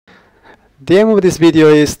The aim of this video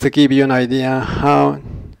is to give you an idea how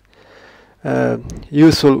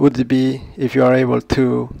useful would it be if you are able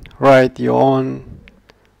to write your own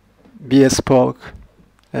bespoke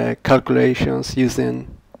calculations using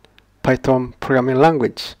Python programming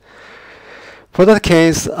language. For that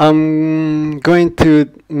case, I'm going to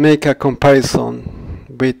make a comparison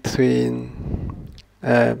between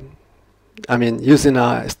using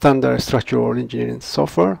a standard structural engineering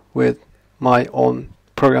software with my own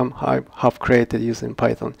program I have created using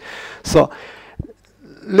Python. So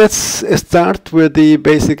let's start with the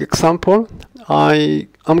basic example.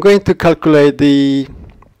 I'm going to calculate the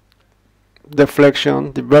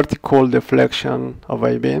deflection, the vertical deflection of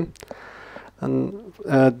a beam. And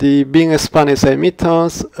the beam span is 8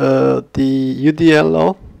 meters, the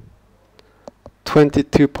UDL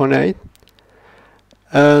 22.8.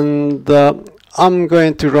 And I'm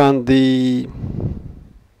going to run the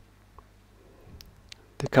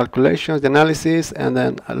calculations, the analysis, and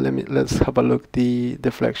then let's have a look the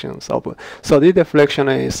deflections output. So the deflection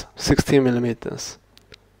is 16 millimeters.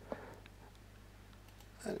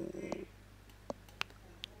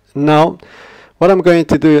 Now, what I'm going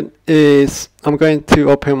to do is I'm going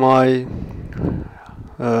to open my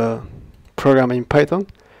program in Python.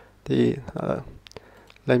 Let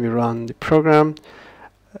me run the program.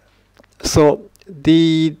 So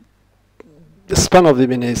the span of the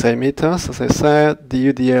beam is 8 meters, as I said.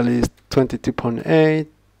 The UDL is 22.8,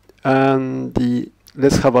 and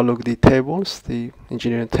let's have a look at the tables, the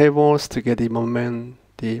engineering tables, to get the moment,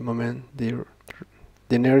 the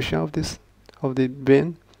inertia of the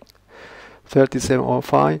beam.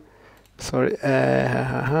 3705. Sorry.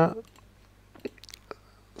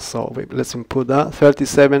 So let's input that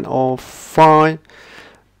 3705,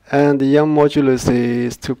 and the young modulus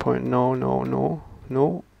is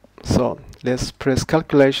 2.0. So let's press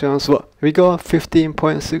calculations. Well, we got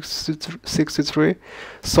 15.663.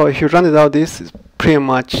 So if you run it out, this is pretty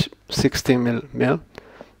much 16 mil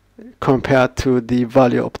compared to the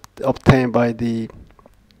value obtained by the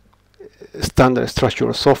standard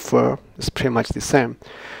structural software. Is pretty much the same.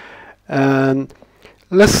 And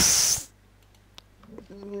let's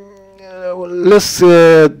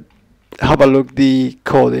have a look the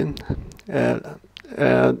coding.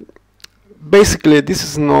 Basically, this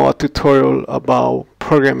is not a tutorial about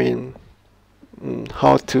programming,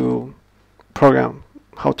 how to program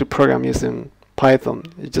using Python.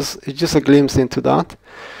 It's just a glimpse into that.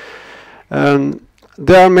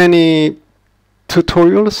 There are many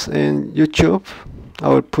tutorials in YouTube. I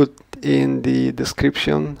will put in the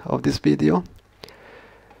description of this video.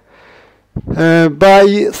 But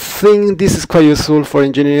I think this is quite useful for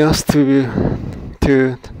engineers to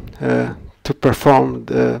perform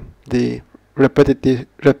the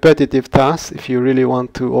repetitive tasks. If you really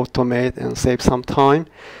want to automate and save some time,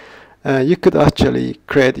 you could actually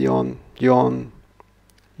create your own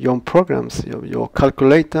programs, your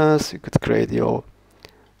calculators. You could create your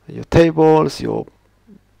tables. You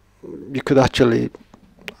could actually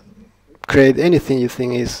create anything you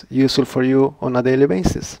think is useful for you on a daily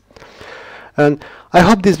basis. And I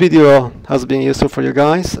hope this video has been useful for you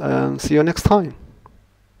guys, and see you next time.